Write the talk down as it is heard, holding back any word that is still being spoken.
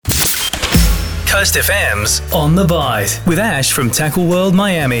Coast FM's On The Bite with Ash from Tackle World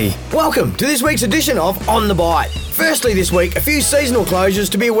Miami. Welcome to this week's edition of On The Bite. Firstly this week, a few seasonal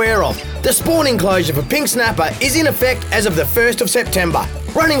closures to be aware of. The spawning closure for pink snapper is in effect as of the 1st of September,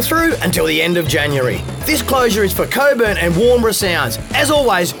 running through until the end of January. This closure is for Coburn and Warnbro Sounds. As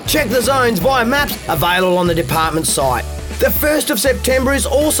always, check the zones via maps available on the department site. The 1st of September is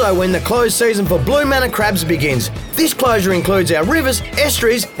also when the closed season for blue manna crabs begins. This closure includes our rivers,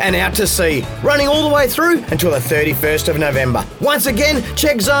 estuaries and out to sea, running all the way through until the 31st of November. Once again,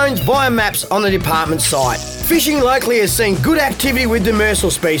 check zones via maps on the department site. Fishing locally has seen good activity with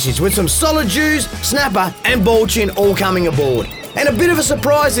demersal species, with some solid jews, snapper and ball chin all coming aboard. And a bit of a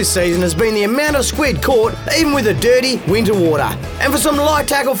surprise this season has been the amount of squid caught, even with the dirty winter water. And for some light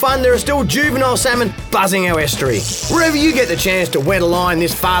tackle fun, there are still juvenile salmon buzzing our estuary. Wherever you get the chance to wet a line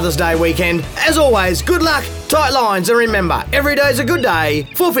this Father's Day weekend, as always, good luck, tight lines, and remember, every day's a good day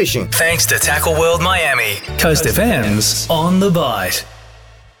for fishing. Thanks to Tackle World Miami. Coast FM's On The Bite.